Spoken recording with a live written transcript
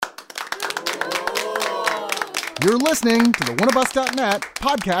You're listening to the oneofus.net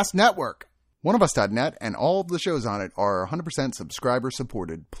podcast network. Oneofus.net and all of the shows on it are 100% subscriber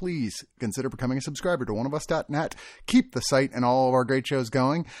supported. Please consider becoming a subscriber to oneofus.net. Keep the site and all of our great shows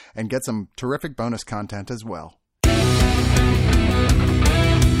going and get some terrific bonus content as well.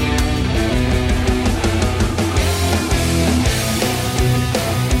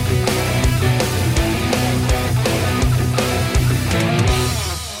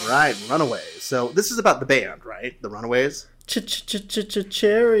 All right, Runaways. So this is about the band, right? The Runaways?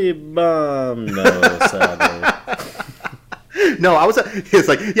 Cherry bomb. No, sadly. No, it's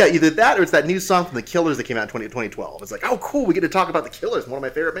like, yeah, either that or it's that new song from The Killers that came out in 2012. It's like, oh, cool, we get to talk about The Killers, one of my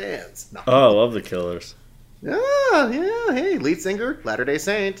favorite bands. No. Oh, I love The Killers. Yeah, hey, lead singer, Latter-day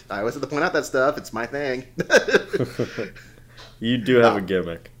Saint. I always have to point out that stuff. It's my thing. You do have a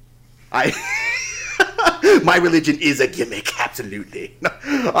gimmick. My religion is a gimmick, absolutely.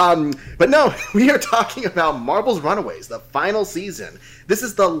 But no, we are talking about Marvel's Runaways, the final season. This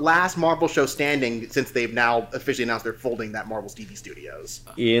is the last Marvel show standing since they've now officially announced they're folding that Marvel's TV studios.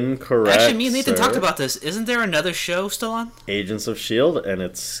 Incorrect. Actually, me and Nathan talked about this. Isn't there another show still on? Agents of S.H.I.E.L.D., and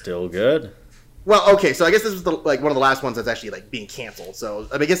it's still good. Well, okay, so I guess this was one of the last ones that's actually being canceled. So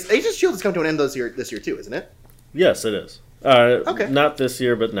I guess Agents of S.H.I.E.L.D. is coming to an end this year too, isn't it? Yes, it is. Okay. Not this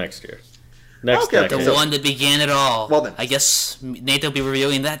year, but next year. Next okay, decade. The one that began it all. Well then, I guess Nathan will be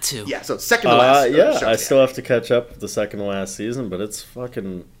reviewing that too. Yeah, so second to last. Yeah, I still have to catch up with the second to last season, but it's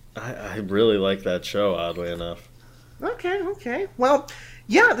fucking... I really like that show, oddly enough. Okay. Well,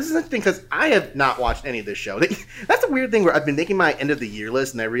 yeah, this is interesting because I have not watched any of this show. That's a weird thing where I've been making my end of the year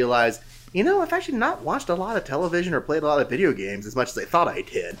list and I realize, I've actually not watched a lot of television or played a lot of video games as much as I thought I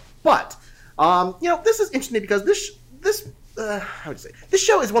did. But, this is interesting because this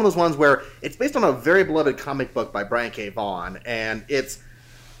show is one of those ones where it's based on a very beloved comic book by Brian K. Vaughan, and it's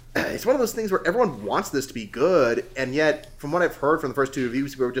one of those things where everyone wants this to be good, and yet, from what I've heard from the first two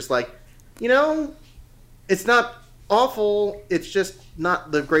reviews, we were just like, it's not awful, it's just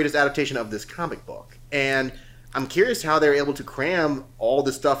not the greatest adaptation of this comic book. And I'm curious how they're able to cram all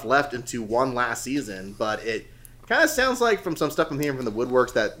the stuff left into one last season, but it kind of sounds like from some stuff I'm hearing from the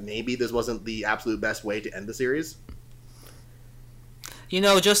woodworks that maybe this wasn't the absolute best way to end the series.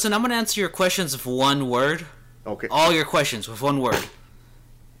 Justin, I'm going to answer your questions with one word. Okay. All your questions with one word.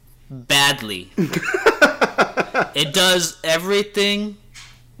 Badly. It does everything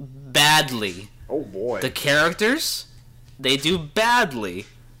badly. Oh, boy. The characters, they do badly.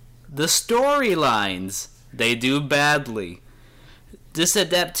 The storylines, they do badly. This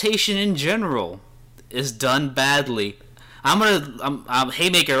adaptation in general is done badly. I'm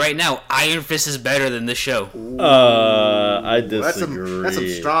Haymaker right now. Iron Fist is better than this show. I disagree. That's some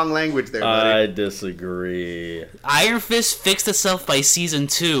strong language there, buddy. I disagree. Iron Fist fixed itself by season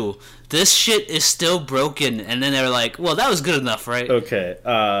 2. This shit is still broken, and then they're like, well, that was good enough, right? Okay,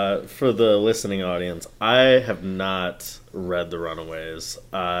 for the listening audience, I have not read The Runaways.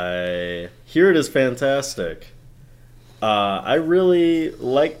 I hear it is fantastic. I really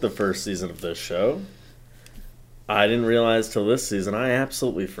liked the first season of this show. I didn't realize till this season, I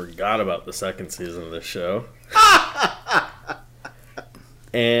absolutely forgot about the second season of this show.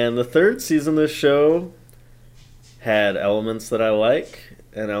 And the third season of this show had elements that I like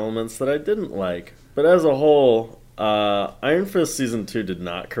and elements that I didn't like. But as a whole, Iron Fist Season 2 did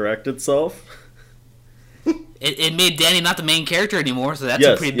not correct itself. It made Danny not the main character anymore, so that's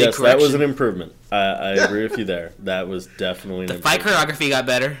a pretty big correction. That was an improvement. I agree with you there. That was definitely an improvement. The fight choreography got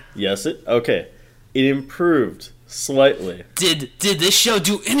better. Yes, okay. It improved slightly. Did this show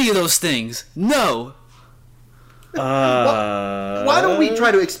do any of those things? No. Why don't we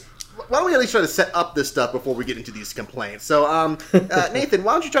at least try to set up this stuff before we get into these complaints? So, Nathan,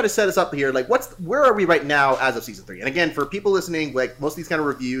 why don't you try to set us up here? Where are we right now as of season 3? And again, for people listening, most of these kind of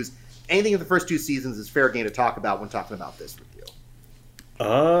reviews, anything in the first 2 seasons is fair game to talk about when talking about this review.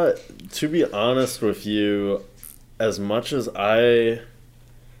 To be honest with you, as much as I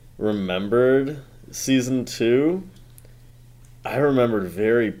remembered season 2, I remembered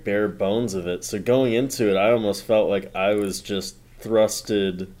very bare bones of it. So going into it, I almost felt like I was just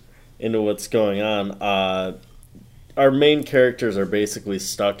thrusted into what's going on. Our main characters are basically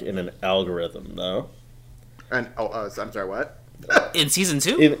stuck in an algorithm, though. And I'm sorry, what? In season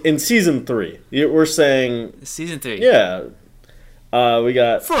 2? In season 3, we're saying season 3. Yeah, we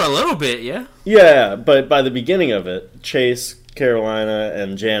got for a little bit, yeah. Yeah, but by the beginning of it, Chase, Carolina,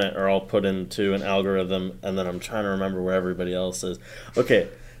 and Janet are all put into an algorithm, and then I'm trying to remember where everybody else is. Okay,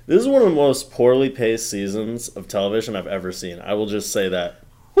 this is one of the most poorly paced seasons of television I've ever seen. I will just say that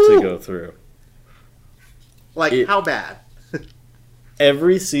to go through. How bad?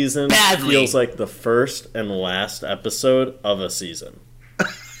 Every season Badly. feels like the first and last episode of a season.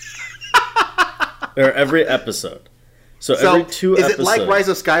 Or every episode. So every 2 is episodes. it like Rise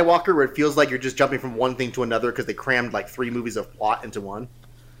of Skywalker, where it feels like you're just jumping from one thing to another because they crammed like 3 movies of plot into one?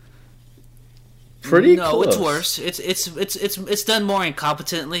 Pretty no, close. it's worse. It's done more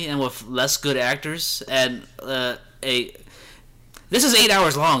incompetently and with less good actors. And this is 8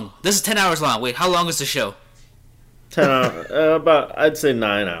 hours long. This is 10 hours long. Wait, how long is the show? 10 hours. About, I'd say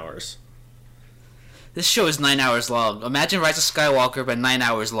 9 hours. This show is 9 hours long. Imagine Rise of Skywalker, but 9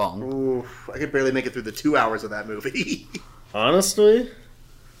 hours long. Ooh, I could barely make it through the 2 hours of that movie. Honestly,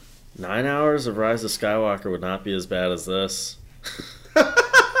 9 hours of Rise of Skywalker would not be as bad as this.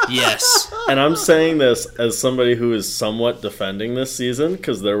 Yes. And I'm saying this as somebody who is somewhat defending this season,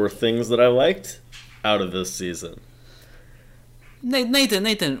 because there were things that I liked out of this season.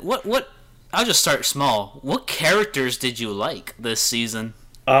 Nathan, what? I'll just start small. What characters did you like this season?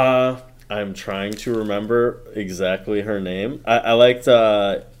 I'm trying to remember exactly her name. I liked, You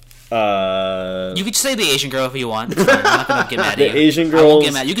could say the Asian girl if you want. It's fine. I'm not gonna get mad at you. The Asian I won't girl's-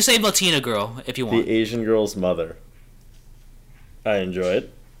 get mad. You can say Latina girl if you want. the Asian girl's mother. I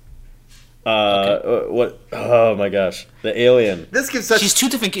enjoyed. Okay. What? Oh my gosh, the alien. This gives such. She's two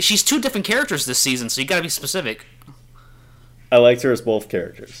different characters this season, so you gotta be specific. I liked her as both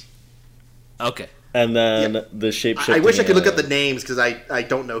characters. Okay. And then the shapeshifting. I wish I could look up the alien. names because I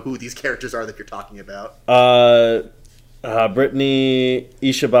don't know who these characters are that you're talking about. Brittany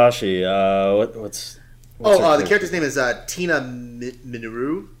Ishibashi. What's The character's name is Tina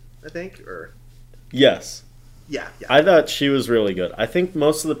Minoru, I think, or Yes. yeah. I thought she was really good. I think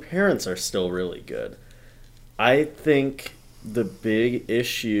most of the parents are still really good. I think the big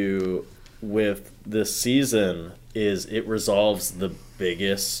issue with this season is it resolves the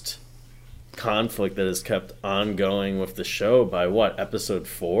biggest conflict that has kept ongoing with the show by what, episode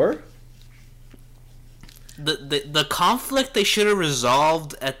 4? The conflict they should have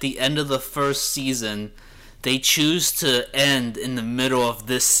resolved at the end of the first season, they choose to end in the middle of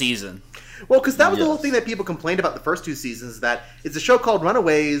this season. Well, because that was the whole Yes. thing that people complained about the first 2 seasons, that it's a show called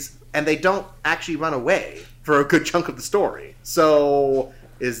Runaways, and they don't actually run away for a good chunk of the story. So,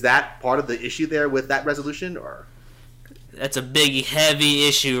 is that part of the issue there with that resolution, or? That's a big, heavy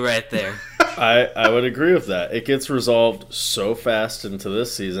issue right there. I would agree with that. It gets resolved so fast into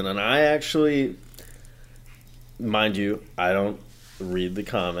this season, and I actually, mind you, I don't read the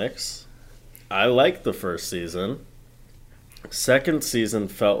comics. I liked the first season. Second season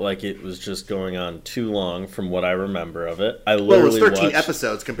felt like it was just going on too long from what I remember of it. I Well, it was literally 13 watched,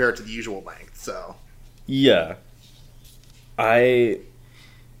 episodes compared to the usual length, so. Yeah. I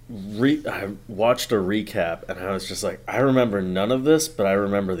watched a recap and I was just like, I remember none of this, but I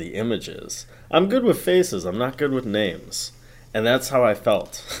remember the images. I'm good with faces, I'm not good with names. And that's how I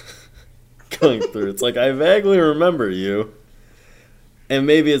felt going through. It's like, I vaguely remember you. And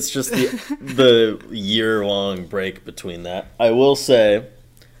maybe it's just the year-long break between that. I will say,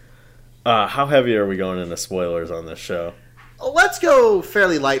 how heavy are we going into spoilers on this show? Let's go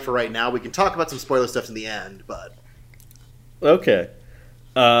fairly light for right now. We can talk about some spoiler stuff in the end, but... Okay.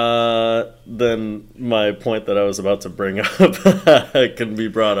 Then my point that I was about to bring up can be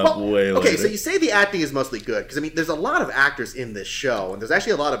brought up way later. Okay, so you say the acting is mostly good, because, I mean, there's a lot of actors in this show, and there's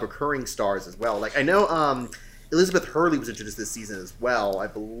actually a lot of recurring stars as well. Like, I know Elizabeth Hurley was introduced this season as well. I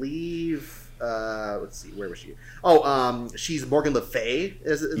believe, let's see, where was she? Oh, she's Morgan Le Fay in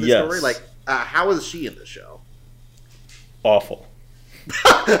this Yes. story. Like, how is she in this show? Awful. Wait,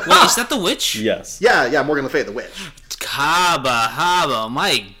 is that the witch? Yes. Yeah, Morgan Le Fay, the witch. Haba,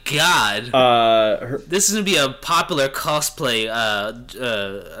 my god. This is gonna be a popular cosplay.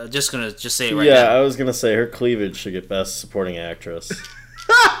 Just say it right yeah, now. I was gonna say her cleavage should get Best Supporting Actress.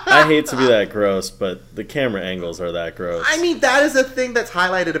 I hate to be that gross, but the camera angles are that gross. I mean, that is a thing that's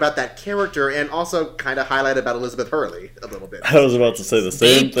highlighted about that character, and also kind of highlighted about Elizabeth Hurley a little bit. I was about to say the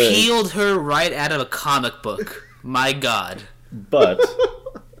They same thing. peeled her right out of a comic book. My god. But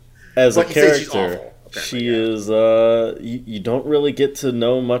as a But you say she's character, awful, apparently, she yeah. is. You don't really get to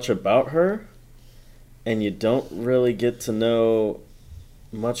know much about her, and you don't really get to know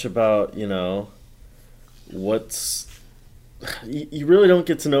much about what's. You really don't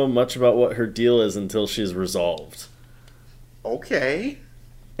get to know much about what her deal is until she's resolved, Okay.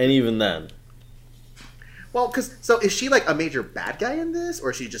 and even then, Well, so is she like a major bad guy in this,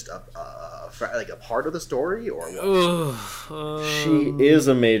 or is she just a part of the story, or what? she is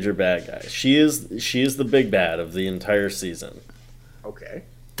a major bad guy. She is the big bad of the entire season. Okay.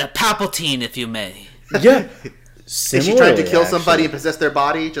 The Palpatine, if you may. Yeah. Is she trying to kill somebody and possess their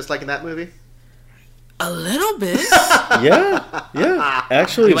body, just like in that movie? A little bit. Yeah.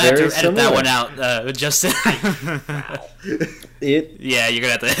 Actually, You might have very to edit similar. that one out, Justin. It Yeah, you're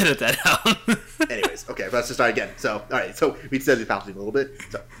gonna have to edit that out. Anyways, okay, let's just start again. So, all right, so we said the Palpatine a little bit.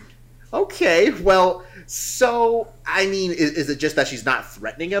 So, okay, well, so I mean, is it just that she's not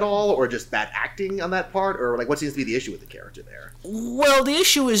threatening at all, or just bad acting on that part, or like what seems to be the issue with the character there? Well, the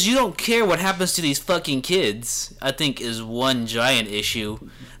issue is you don't care what happens to these fucking kids. I think is one giant issue.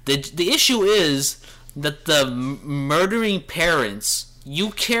 The issue is that the murdering parents,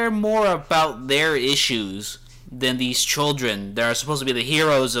 you care more about their issues than these children that are supposed to be the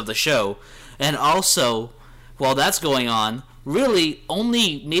heroes of the show. And also, while that's going on, really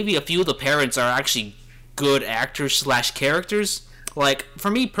only maybe a few of the parents are actually good actors slash characters. Like,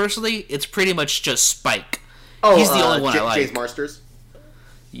 for me personally, it's pretty much just Spike. Oh, he's the only one I like. James Marsters.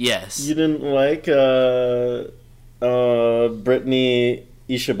 Yes. You didn't like Brittany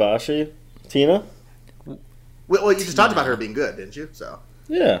Ishibashi? Tina? Well, you just talked about her being good, didn't you? So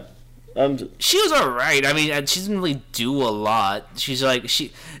Yeah. She was alright. I mean, she didn't really do a lot. She's like,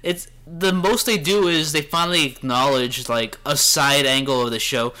 it's the most they do is they finally acknowledge like a side angle of the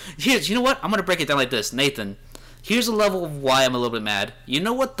show. Here's, you know what? I'm gonna break it down like this, Nathan. Here's a level of why I'm a little bit mad. You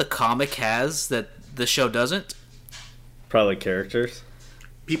know what the comic has that the show doesn't? Probably characters.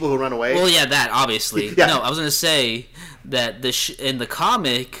 people who run away. Well, yeah, that obviously. Yeah. No, I was gonna say that in the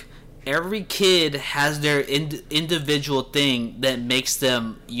comic, every kid has their individual thing that makes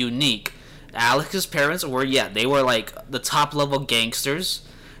them unique. Alex's parents they were like the top level gangsters.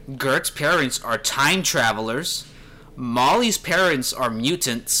 Gert's parents are time travelers. Molly's parents are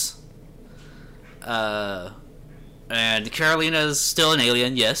mutants. And Carolina's still an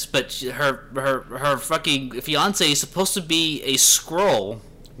alien, yes, but her fucking fiance is supposed to be a Skrull.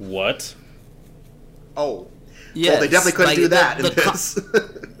 What? Oh. Yes, Well, they definitely couldn't like, do that in the this.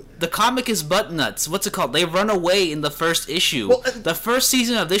 The comic is butt nuts. What's it called? They run away in the first issue. Well, the first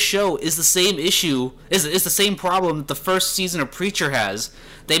season of this show is the same issue. Is the same problem that the first season of Preacher has.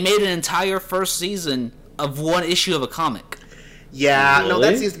 They made an entire first season of one issue of a comic. Yeah, no, that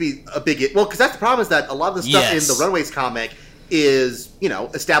Really? seems to be a big... Well, because that's the problem is that a lot of the stuff Yes. in the Runaways comic is,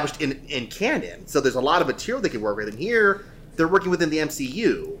 established in canon. So there's a lot of material they can work with. And here, they're working within the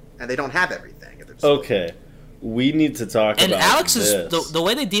MCU, and they don't have everything. They're just- Okay, we need to talk And about Alex's this. the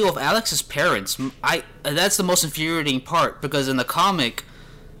way they deal with Alex's parents, that's the most infuriating part because in the comic,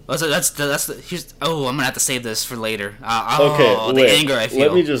 I'm gonna have to save this for later. Okay, the wait. anger I feel.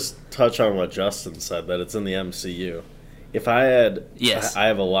 Let me just touch on what Justin said, that it's in the MCU. If I had... Yes. I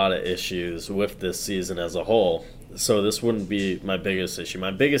have a lot of issues with this season as a whole, so this wouldn't be my biggest issue.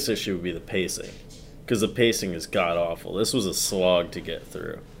 My biggest issue would be the pacing, because the pacing is god-awful. This was a slog to get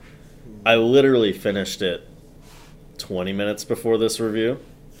through. I literally finished it 20 minutes before this review.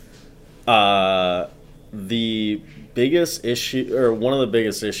 The biggest issue, or one of the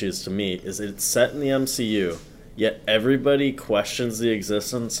biggest issues to me, is it's set in the MCU, yet everybody questions the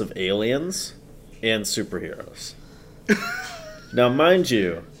existence of aliens and superheroes. Now, mind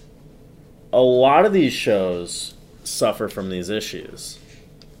you, a lot of these shows suffer from these issues.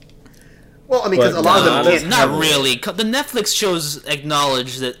 Well, I mean, because But a lot of not them as can't... Not heavily. really. The Netflix shows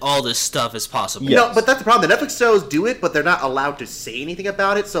acknowledge that all this stuff is possible. Yeah. No, but that's the problem. The Netflix shows do it, but they're not allowed to say anything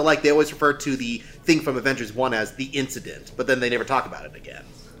about it. So, like, they always refer to the thing from Avengers 1 as the incident, but then they never talk about it again.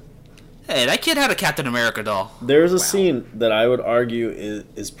 Hey, that kid had a Captain America doll. There's a scene that I would argue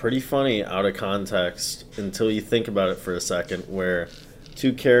is pretty funny out of context until you think about it for a second, where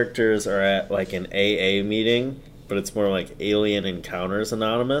two characters are at like an AA meeting, but it's more like Alien Encounters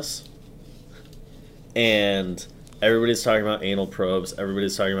Anonymous. And everybody's talking about anal probes, and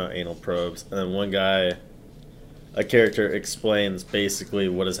then one guy, a character, explains basically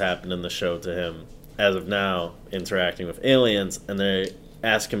what has happened in the show to him as of now, interacting with aliens, and they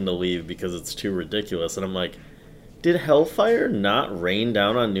ask him to leave because it's too ridiculous. And I'm like, did hellfire not rain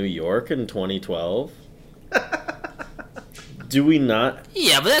down on New York in 2012? Do we not?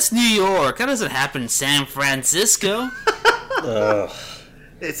 Yeah, but that's New York. That doesn't happen in San Francisco. Ugh.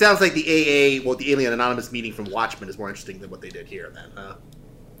 It sounds like the the Alien Anonymous meeting from Watchmen is more interesting than what they did here, then, huh?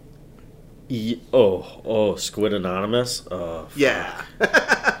 Squid Anonymous? Oh, fuck. Yeah.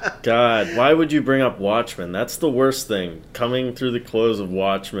 God, why would you bring up Watchmen? That's the worst thing. Coming through the close of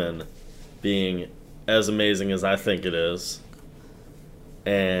Watchmen being as amazing as I think it is,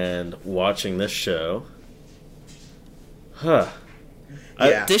 and watching this show. Huh.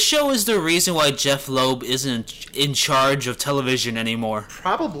 Yeah. This show is the reason why Jeff Loeb isn't in charge of television anymore.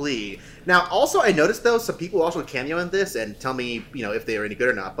 Probably. Now, also, I noticed, though, some people also cameo in this and tell me, if they are any good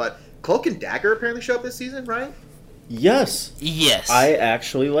or not, but Cloak and Dagger apparently show up this season, right? Yes. Yes. I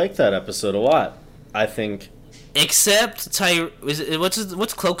actually like that episode a lot. I think... Except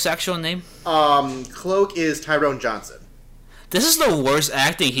what's Cloak's actual name? Cloak is Tyrone Johnson. This is the worst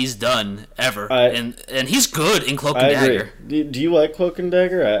acting he's done ever, and he's good in Cloak and Dagger. Do you like Cloak and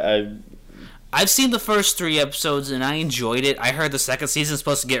Dagger? I've seen the first 3 episodes and I enjoyed it. I heard the second season is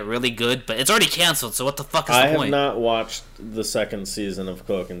supposed to get really good, but it's already canceled. So what the fuck is the point? I have not watched the second season of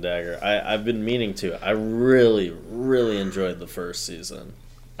Cloak and Dagger. I've been meaning to. I really, really enjoyed the first season.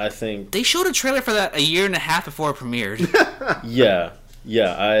 I think they showed a trailer for that a year and a half before it premiered. yeah.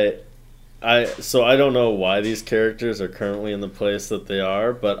 So I don't know why these characters are currently in the place that they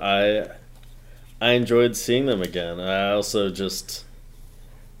are, but I enjoyed seeing them again. I also just...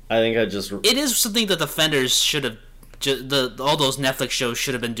 It is something that Defenders should have... all those Netflix shows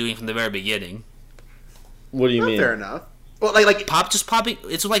should have been doing from the very beginning. What do you mean? Fair enough. Well, like popping.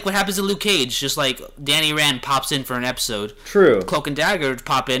 It's like what happens in Luke Cage. Just like Danny Rand pops in for an episode. True. Cloak and Dagger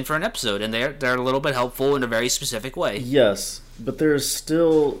pop in for an episode, and they're a little bit helpful in a very specific way. Yes, but there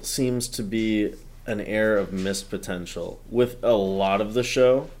still seems to be an air of missed potential with a lot of the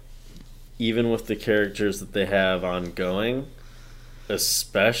show, even with the characters that they have ongoing,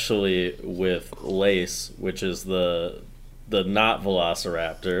 especially with Lace, which is the not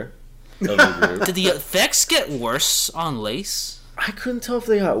Velociraptor of the group. Did the effects get worse on Lace? I couldn't tell if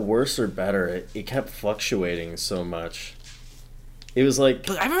they got worse or better. It kept fluctuating so much. It was like...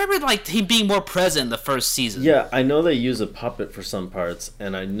 But I remember like him being more present in the first season. Yeah, I know they use a puppet for some parts,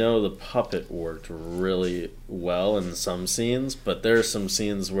 and I know the puppet worked really well in some scenes, but there are some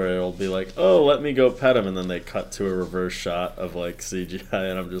scenes where it'll be like, oh, let me go pet him, and then they cut to a reverse shot of like CGI,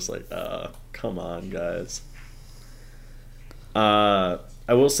 and I'm just like, come on, guys.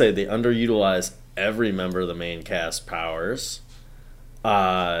 I will say they underutilize every member of the main cast powers.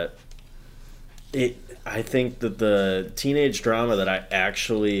 I think that the teenage drama that I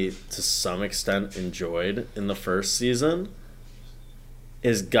actually, to some extent, enjoyed in the first season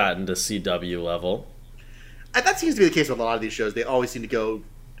has gotten to CW level. That seems to be the case with a lot of these shows. They always seem to go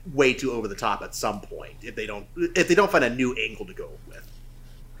way too over the top at some point if they don't find a new angle to go with.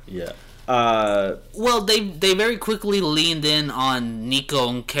 Yeah. Well, they very quickly leaned in on Nico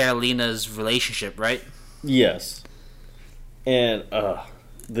and Carolina's relationship, right? Yes. And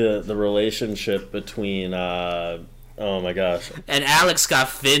the relationship between oh my gosh. And Alex got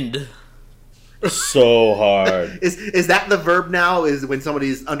finned. So hard. Is that the verb now? Is when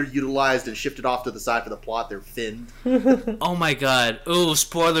somebody's underutilized and shifted off to the side for the plot, they're finned? Oh my god. Ooh,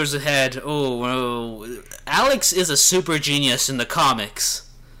 spoilers ahead. Ooh. Alex is a super genius in the comics.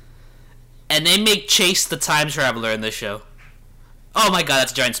 And they make Chase the time traveler in this show. Oh my god,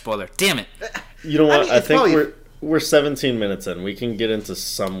 that's a giant spoiler. Damn it. You know what? I think we're 17 minutes in. We can get into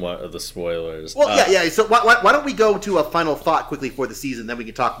somewhat of the spoilers. Well, yeah. So why don't we go to a final thought quickly for the season, then we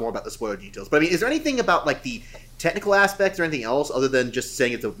can talk more about the spoiler details. But I mean, is there anything about like the technical aspects or anything else other than just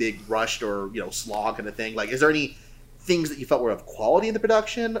saying it's a big rushed or slog kind of thing? Like, is there any things that you felt were of quality in the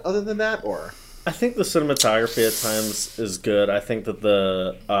production other than that, or? I think the cinematography at times is good. I think that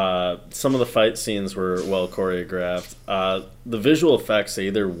the some of the fight scenes were well choreographed. The visual effects, they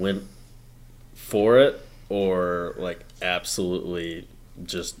either went for it or like absolutely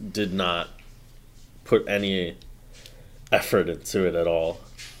just did not put any effort into it at all.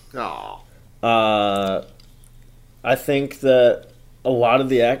 Aww. I think that a lot of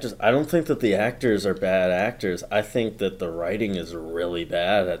the actors, I don't think that the actors are bad actors. I think that the writing is really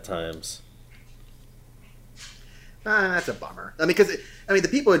bad at times. That's a bummer. I mean, because the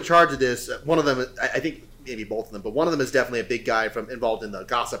people in charge of this, one of them, I think maybe both of them, but one of them is definitely a big guy involved in the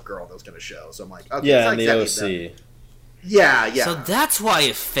Gossip Girl that was going to show. So I'm like, okay, yeah, and the OC. Yeah. So that's why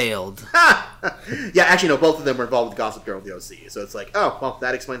it failed. Yeah, actually, no, both of them were involved with Gossip Girl and the OC. So it's like, oh, well,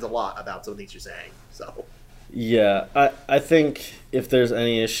 that explains a lot about some of the things you're saying. So. Yeah, I think if there's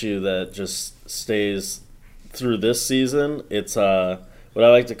any issue that just stays through this season, it's what I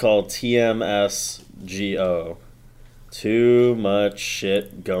like to call TMSGO. Too much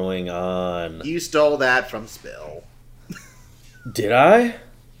shit going on. You stole that from Spill. Did I?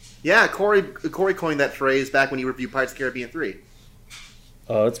 Yeah, Corey coined that phrase back when you reviewed Pirates of the Caribbean 3.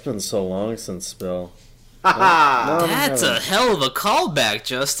 Oh, it's been so long since Spill. That's a hell of a callback,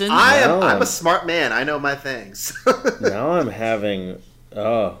 Justin. I'm a smart man. I know my things. Now I'm having...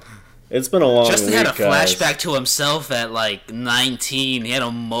 Oh, it's been a long Justin week, had a guys. flashback to himself at like 19. He had a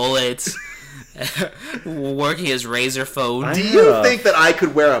mullet. Working his razor phone. Do you think that I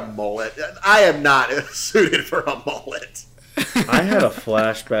could wear a mullet? I am not suited for a mullet. I had a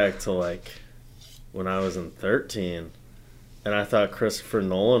flashback to like when I was in 13, and I thought Christopher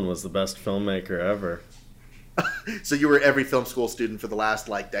Nolan was the best filmmaker ever. So you were every film school student for the last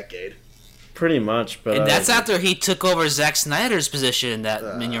decade. Pretty much, but And that's after he took over Zack Snyder's position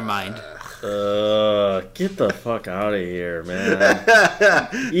in your mind. Get the fuck out of here, man.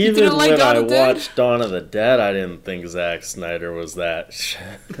 Even like when Dawn I of the Dead? watched Dawn of the Dead, I didn't think Zack Snyder was that.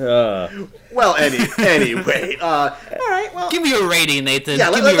 Well, anyway. All right, well. Give me a rating, Nathan.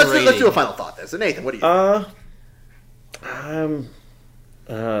 Yeah, Give me a let's rating. do a final thought then. So, Nathan, what do you think?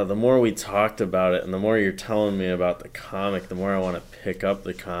 The more we talked about it and the more you're telling me about the comic, the more I want to pick up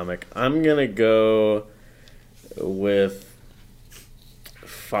the comic. I'm going to go with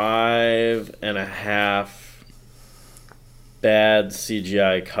 5.5 bad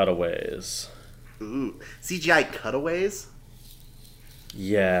CGI cutaways. Ooh, CGI cutaways?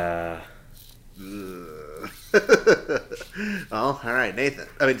 Yeah. Well, all right, Nathan.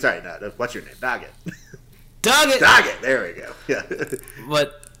 I mean, sorry, no, what's your name? Doggett. Doggett! There we go. Yeah.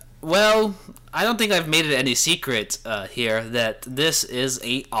 But, well, I don't think I've made it any secret here that this is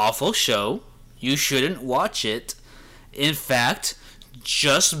a awful show. You shouldn't watch it. In fact,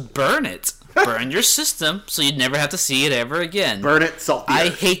 just burn it. Burn your system so you'd never have to see it ever again. Burn it, salt the I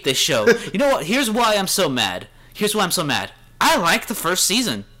earth. hate this show. You know what? Here's why I'm so mad. I like the first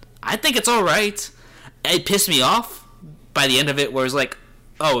season. I think it's alright. It pissed me off by the end of it where it's like,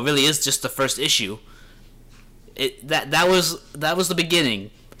 oh, it really is just the first issue. That was the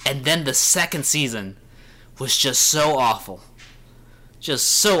beginning. And then the second season was just so awful. Just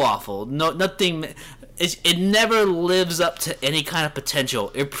so awful. Nothing... It never lives up to any kind of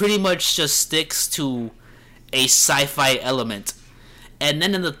potential. It pretty much just sticks to a sci-fi element. And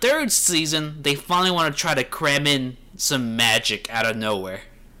then in the third season, they finally want to try to cram in some magic out of nowhere.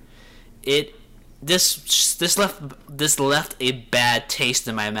 This left a bad taste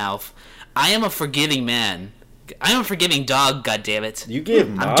in my mouth. I am a forgiving man. I am a forgiving dog, goddammit. You gave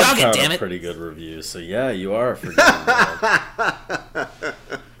dogging, damn a it. pretty good review, so yeah, you are a forgiving man.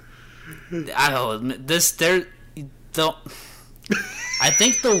 I don't know. I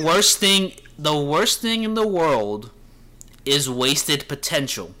think the worst thing in the world is wasted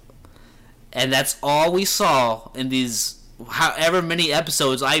potential, and that's all we saw in these however many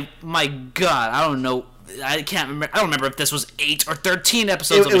episodes. My God, I don't know. I can't remember. I don't remember if this was 8 or 13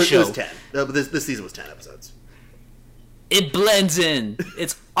 episodes of a show. It was 10. But this season was 10 episodes. It blends in.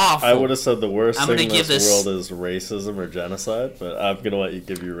 It's awful. I would have said the worst I'm thing gonna in give this this- world is racism or genocide, but I'm going to let you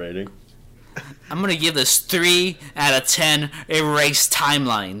give your rating. I'm gonna give this 3 out of 10 erased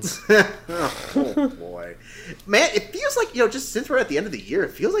timelines. Oh boy, man! It feels like just since we're at the end of the year,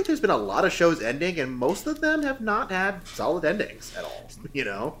 it feels like there's been a lot of shows ending, and most of them have not had solid endings at all.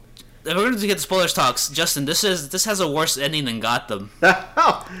 If we're going to get the spoilers talks, Justin, this has a worse ending than Gotham.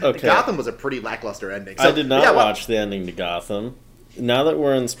 Okay. Gotham was a pretty lackluster ending. I did not watch the ending to Gotham. Now that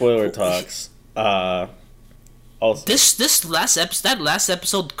we're in spoiler talks, also This last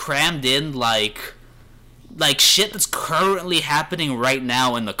episode crammed in like shit that's currently happening right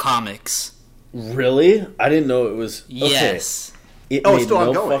now in the comics. really, I didn't know it was. Okay. Yes. It Oh, made it's still no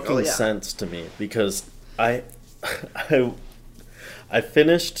ongoing. fucking Oh, yeah. sense to me because I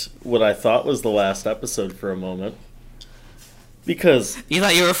finished what I thought was the last episode for a moment because You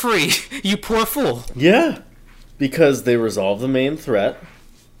thought you were free. You poor fool. because they resolve the main threat.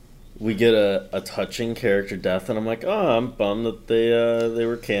 We get a touching character death, and I'm like, oh, I'm bummed that they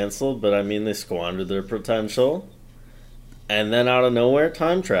were canceled, but I mean they squandered their potential. And then out of nowhere,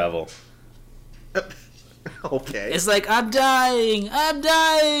 time travel. Okay. It's like, I'm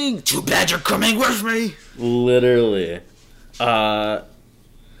dying. Too bad you're coming with me. Literally.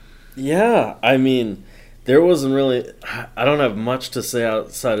 Yeah, I mean, there wasn't really... I don't have much to say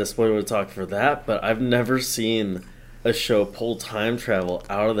outside of spoiler talk for that, but I've never seen a show pull time travel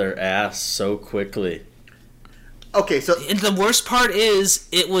out of their ass so quickly. Okay, so And the worst part is,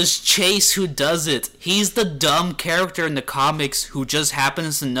 it was Chase who does it. He's the dumb character in the comics who just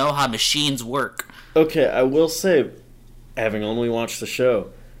happens to know how machines work. Okay, I will say, having only watched the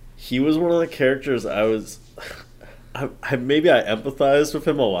show, he was one of the characters I was... maybe I empathized with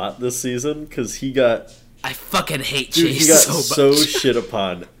him a lot this season, because he got... I fucking hate Dude, Chase he got so much. so shit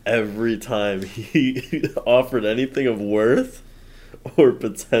upon every time he offered anything of worth or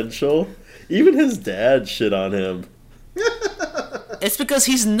potential. Even his dad shit on him. It's because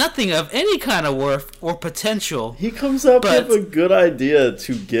he's nothing of any kind of worth or potential. He comes up But- with a good idea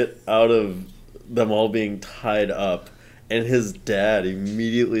to get out of them all being tied up, and his dad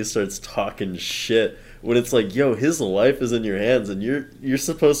immediately starts talking shit when it's like, yo, his life is in your hands, and you're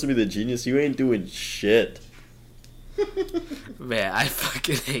supposed to be the genius. You ain't doing shit. Man, I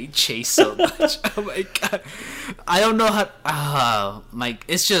fucking hate Chase so much. Oh my god. I don't know how...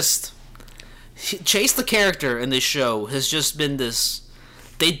 it's just... Chase the character in this show has just been this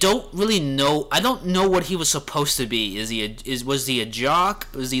they don't really know. I don't know what he was supposed to be. Was he a jock?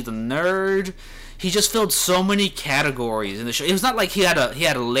 Was he the nerd? He just filled so many categories in the show. It was not like he had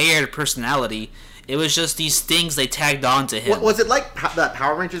a layered personality. It was just these things they tagged on to him. Was it like that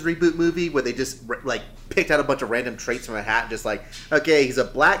Power Rangers reboot movie where they just like picked out a bunch of random traits from a hat, and just like, okay, he's a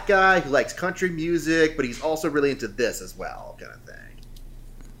black guy who likes country music, but he's also really into this as well, kind of thing.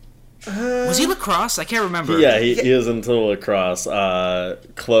 Was he lacrosse? I can't remember. Yeah, he is into lacrosse.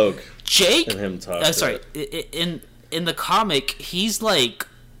 Cloak. Jake and him talk. Sorry, in the comic, he's like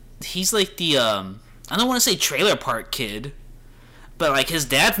the I don't want to say trailer park kid, but like his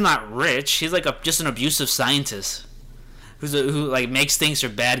dad's not rich. He's like just an abusive scientist who like makes things for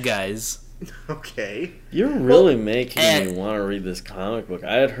bad guys. Okay. You're really making me want to read this comic book.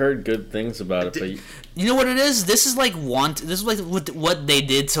 I had heard good things about it, but you know what it is? This is like Wanted. This is like what they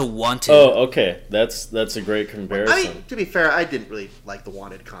did to Wanted. Oh, okay. That's a great comparison. I mean, to be fair, I didn't really like the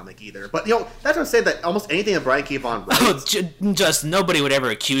Wanted comic either. But, that's what I'm saying, that almost anything that Brian K. Vaughan writes... just nobody would ever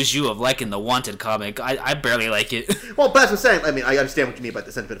accuse you of liking the Wanted comic. I barely like it. Well, but that's what I'm saying. I mean, I understand what you mean by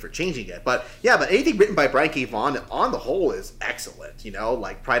the sentiment for changing it. But, yeah, but anything written by Brian K. Vaughan, on the whole, is excellent.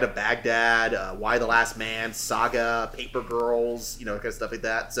 Like Pride of Baghdad, Why the Last Man, Saga, Paper Girls, kind of stuff like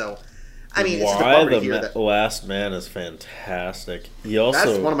that. So... I mean, it's just a bummer to hear that. Last Man is fantastic. He also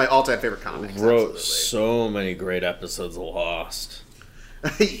that's one of my all-time favorite comics. Wrote absolutely. So many great episodes of Lost.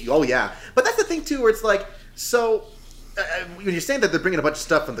 Oh yeah, but that's the thing too, where it's like, so when you're saying that they're bringing a bunch of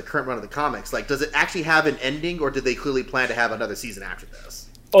stuff from the current run of the comics, like, does it actually have an ending, or did they clearly plan to have another season after this?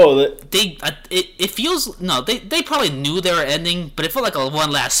 Oh, it feels they probably knew they were ending, but it felt like a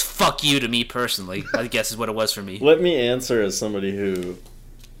one last fuck you to me personally. I guess is what it was for me. Let me answer as somebody who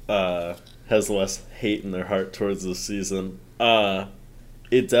has less hate in their heart towards this season.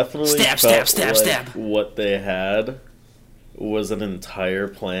 It definitely stab. What they had was an entire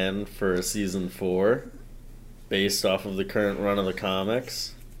plan for season 4, based off of the current run of the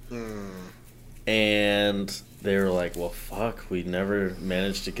comics. And they were like, "Well, fuck, we never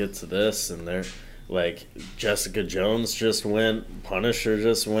managed to get to this," and they're like, "Jessica Jones just went, Punisher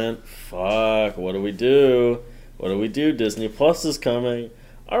just went. Fuck, what do we do? What do we do? Disney Plus is coming."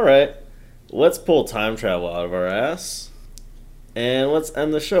 All right, let's pull time travel out of our ass, and let's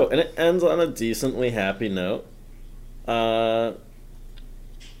end the show. And it ends on a decently happy note. But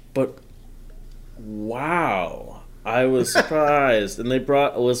wow, I was surprised. And they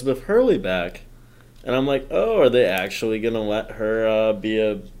brought Elizabeth Hurley back, and I'm like, oh, are they actually gonna let her be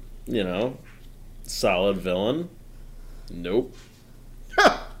a, solid villain? Nope.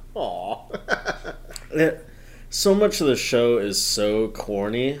 Aww. So much of the show is so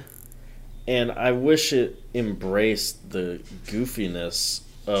corny, and I wish it embraced the goofiness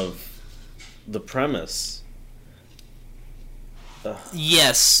of the premise.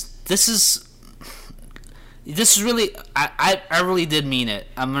 Yes, this is really. I really did mean it.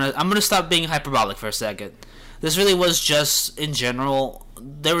 I'm gonna stop being hyperbolic for a second. This really was just, in general,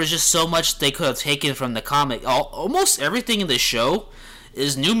 there was just so much they could have taken from the comic. Almost everything in the show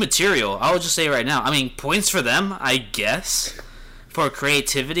is new material. I will just say right now. I mean, points for them, I guess, for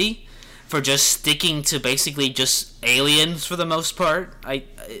creativity, for just sticking to basically just aliens for the most part.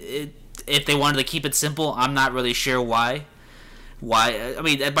 If they wanted to keep it simple, I'm not really sure why. I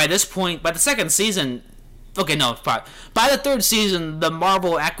mean, by this point, by the second season, okay, no, by the third season, the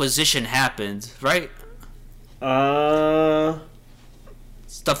Marvel acquisition happened, right?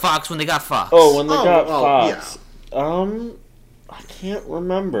 It's the Fox, when they got Fox. Oh, when they got Fox. Yeah. I can't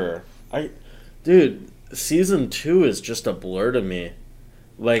remember. Dude, season 2 is just a blur to me.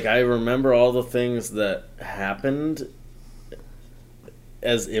 Like, I remember all the things that happened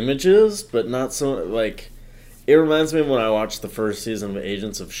as images, but not so, like, it reminds me of when I watched the first season of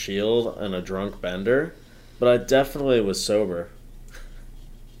Agents of S.H.I.E.L.D. and a drunk Bender, but I definitely was sober.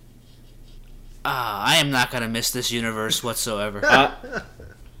 I am not going to miss this universe whatsoever.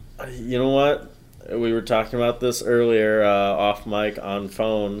 You know what? We were talking about this earlier, off mic, on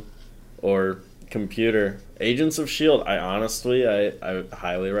phone or computer. Agents of S.H.I.E.L.D. I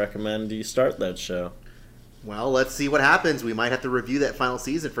highly recommend you start that show. Well, let's see what happens. We might have to review that final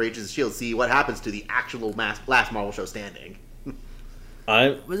season for Agents of S.H.I.E.L.D., see what happens to the actual last Marvel show standing.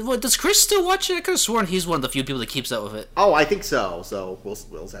 Does Chris still watch it? I could have sworn he's one of the few people that keeps up with it. Oh, I think so. So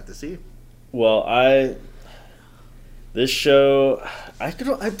we'll have to see. Well, this show, I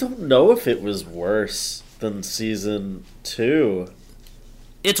don't know if it was worse than season 2.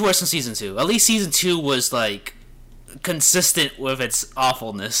 It's worse than season 2. At least season 2 was like consistent with its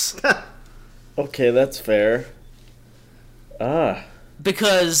awfulness. Okay, that's fair.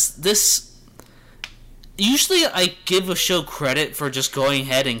 Because this, Usually I give a show credit for just going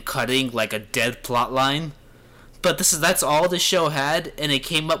ahead and cutting like a dead plot line, but that's all the show had, and it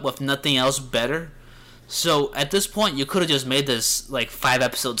came up with nothing else better. So at this point, you could have just made this like 5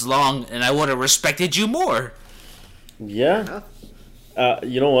 episodes long, and I would have respected you more. Yeah.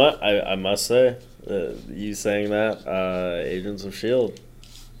 You know what? I must say, you saying that, Agents of S.H.I.E.L.D.,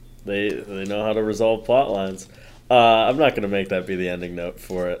 they know how to resolve plot lines. I'm not going to make that be the ending note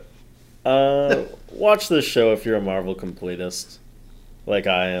for it. Watch this show if you're a Marvel completist, like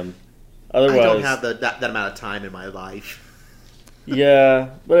I am. Otherwise, I don't have that amount of time in my life.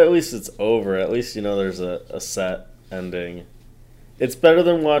 Yeah, but at least it's over. At least you know there's a set ending. It's better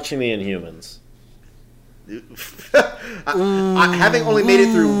than watching The Inhumans. Having only made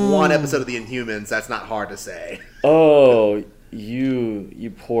it through one episode of The Inhumans, that's not hard to say. Oh,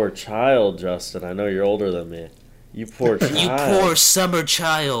 you poor child, Justin. I know you're older than me. You poor child. You poor summer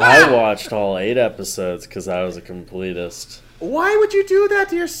child. I watched all 8 episodes because I was a completist. Why would you do that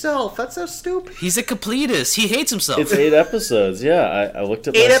to yourself? That's so stupid. He's a completist. He hates himself. It's 8 episodes, yeah. I looked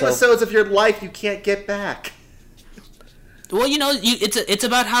at 8 myself. episodes of your life you can't get back. Well, you know, it's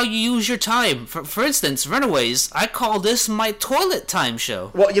about how you use your time. For instance, Runaways, I call this my toilet time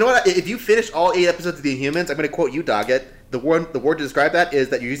show. Well, you know what? If you finish all 8 episodes of The Inhumans, I'm going to quote you, Doggett. The word to describe that is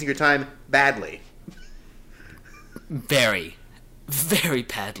that you're using your time badly. Very, very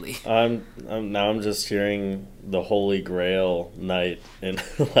badly. I'm just hearing the Holy Grail knight in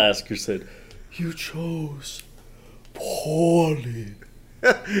Last Crusade. You chose poorly.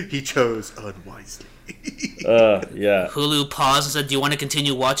 He chose unwisely. Yeah. Hulu paused and said, "Do you want to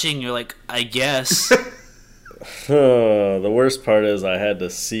continue watching?" You're like, "I guess." The worst part is I had to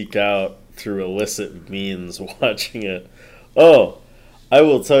seek out through illicit means watching it. Oh, I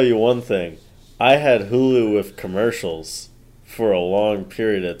will tell you one thing. I had Hulu with commercials for a long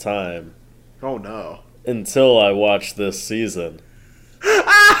period of time. Oh, no. Until I watched this season.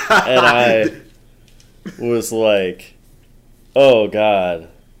 And I was like, oh, God.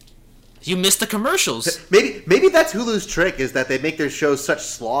 You missed the commercials. Maybe that's Hulu's trick, is that they make their shows such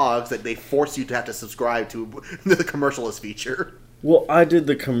slogs that they force you to have to subscribe to the commercialist feature. Well, I did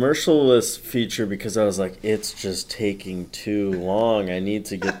the commercialist feature because I was like, it's just taking too long. I need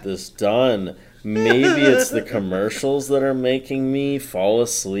to get this done. Maybe it's the commercials that are making me fall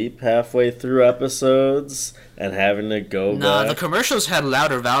asleep halfway through episodes and having to go back. The commercials had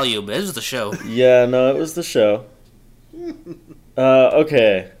louder value, but it was the show. Yeah, no, it was the show.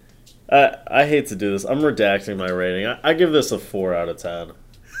 Okay. I hate to do this. I'm redacting my rating. I give this a 4 out of 10.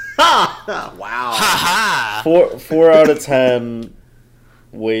 Wow. Ha ha! 4 out of 10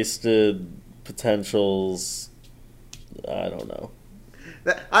 wasted potentials. I don't know.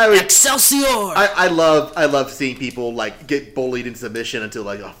 Excelsior! I love seeing people like get bullied into submission until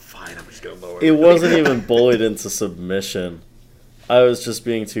like, oh fine, I'm just gonna lower it. It wasn't even bullied into submission. I was just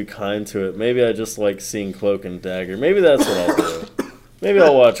being too kind to it. Maybe I just like seeing Cloak and Dagger. Maybe that's what I'll do. Maybe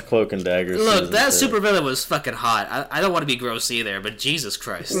I'll watch Cloak and Dagger. Look, that supervillain was fucking hot. I don't want to be gross either, but Jesus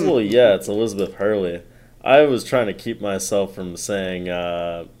Christ. Well, yeah, it's Elizabeth Hurley. I was trying to keep myself from saying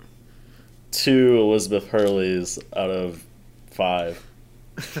 2 Elizabeth Hurleys out of 5.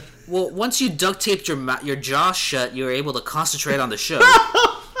 Well, once you duct taped your jaw shut, you were able to concentrate on the show.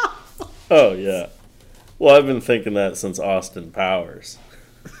 Oh, yeah. Well, I've been thinking that since Austin Powers.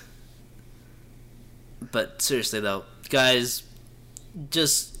 But seriously, though, guys,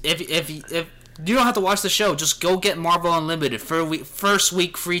 just if you don't have to watch the show, just go get Marvel Unlimited for first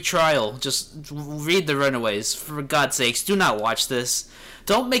week free trial. Just read the Runaways, for God's sakes. Do not watch this.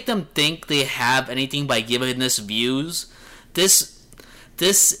 Don't make them think they have anything by giving this views. This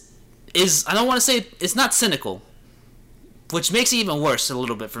is, I don't want to say, it's not cynical, which makes it even worse a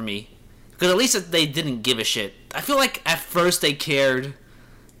little bit for me, because at least they didn't give a shit. I feel like at first they cared,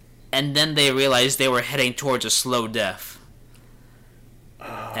 and then they realized they were heading towards a slow death.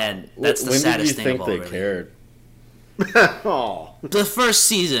 And that's the saddest thing of all. When did you think they cared? The first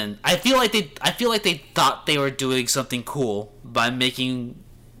season, I feel like they thought they were doing something cool by making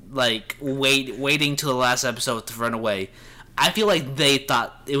waiting till the last episode to run away. I feel like they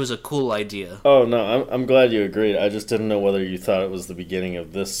thought it was a cool idea. Oh no, I'm glad you agreed. I just didn't know whether you thought it was the beginning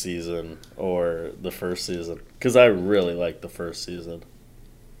of this season or the first season, because I really liked the first season.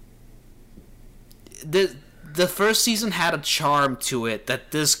 The first season had a charm to it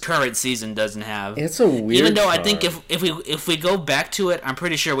that this current season doesn't have. It's a weird Even though charm. I think if we go back to it, I'm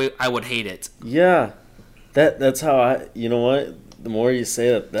pretty sure I would hate it. Yeah, that's how you know what? The more you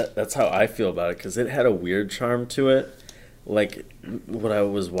say that's how I feel about it, because it had a weird charm to it. Like, what I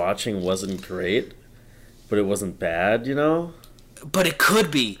was watching wasn't great, but it wasn't bad, you know? But it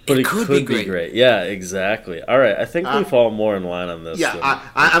could be. But it could be great. Yeah, exactly. All right, I think we fall more in line on this. Yeah,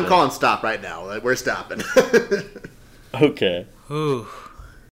 I'm calling stop right now. We're stopping. Okay. Ooh.